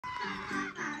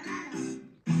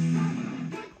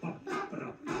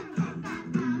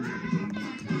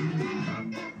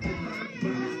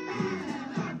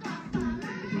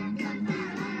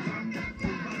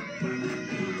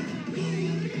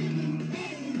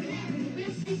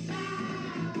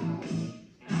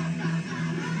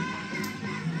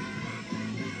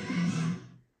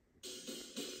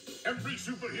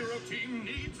superhero team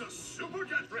needs a super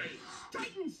jet race.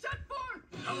 Titans, set forth!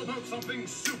 How about something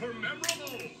super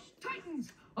memorable?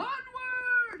 Titans,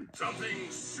 onward!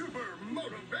 Something super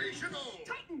motivational.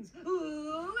 Titans,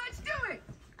 let's do it!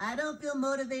 I don't feel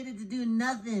motivated to do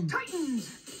nothing. Titans,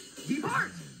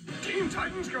 depart! Teen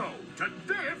Titans Go,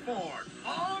 today at 4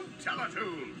 on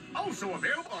Teletoon. Also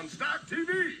available on Stack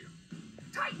TV.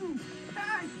 Titans,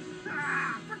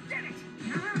 forget it!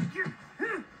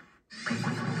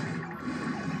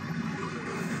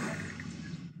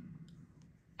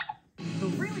 The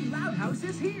really loud house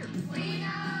is here.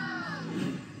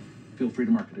 Feel free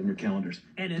to mark it in your calendars.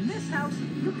 And in this house,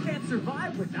 you can't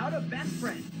survive without a best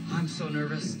friend. I'm so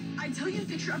nervous. I tell you to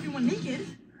picture everyone naked.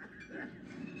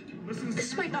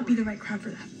 This might not be the right crowd for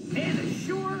that. And a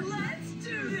sure, let's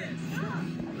do this!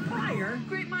 Fire,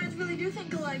 Great minds really do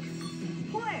think alike.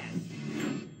 plan.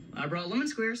 I brought lemon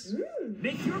squares.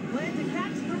 Make your plan to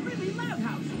catch the really loud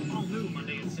house. All new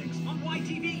Monday at 6 on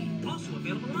YTV. Also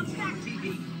available on Stack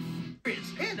TV.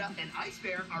 Prince, Panda, and Ice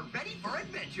Bear are ready for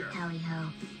adventure. Tally ho.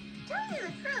 Tell you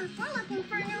the truth, we're looking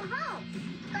for a new home.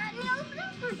 Got any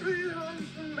openings for 3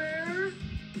 Handsome Bears?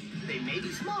 They may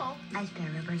be small, Ice Bear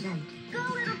represent. Go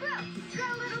little bro, go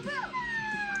little bro.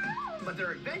 but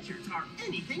their adventures are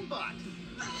anything but.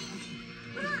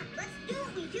 Come on, let's do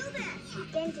it, we do this. We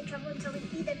get into trouble until we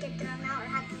either get thrown out or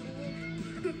have to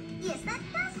leave. Yes, that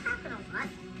does happen a lot.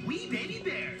 We Baby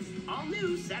Bears, all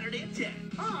new Saturday at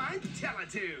 10 on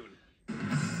Teletoon.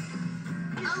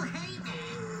 Oh, hey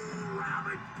there.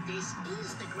 Robert, this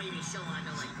is the greatest show on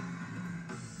the lake.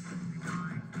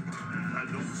 I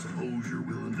don't suppose you're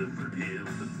willing to forgive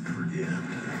and forget.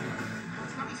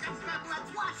 Scrubby scrub scrub,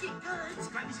 let's wash it good.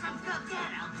 Scrubby scrub scrub,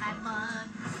 get out that mud.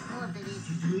 Oh, but it's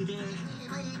good.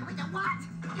 With the what?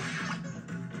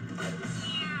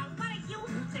 Yeah, what are you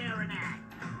staring at?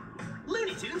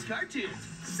 Looney Tunes cartoons,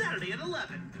 Saturday at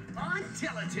 11 on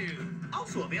Teletoon.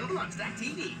 Also available on Stack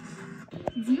TV.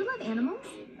 Do you love animals?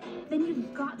 Then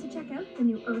you've got to check out the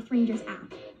new Earth Rangers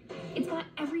app. It's got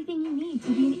everything you need to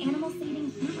be an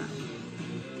animal-saving hero.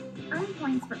 Earn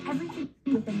points for everything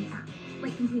within the app,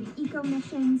 like completing eco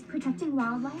missions, protecting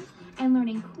wildlife, and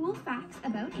learning cool facts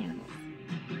about animals.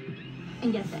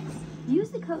 And get this,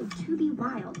 use the code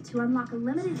TOBEWILD to unlock a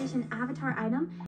limited edition avatar item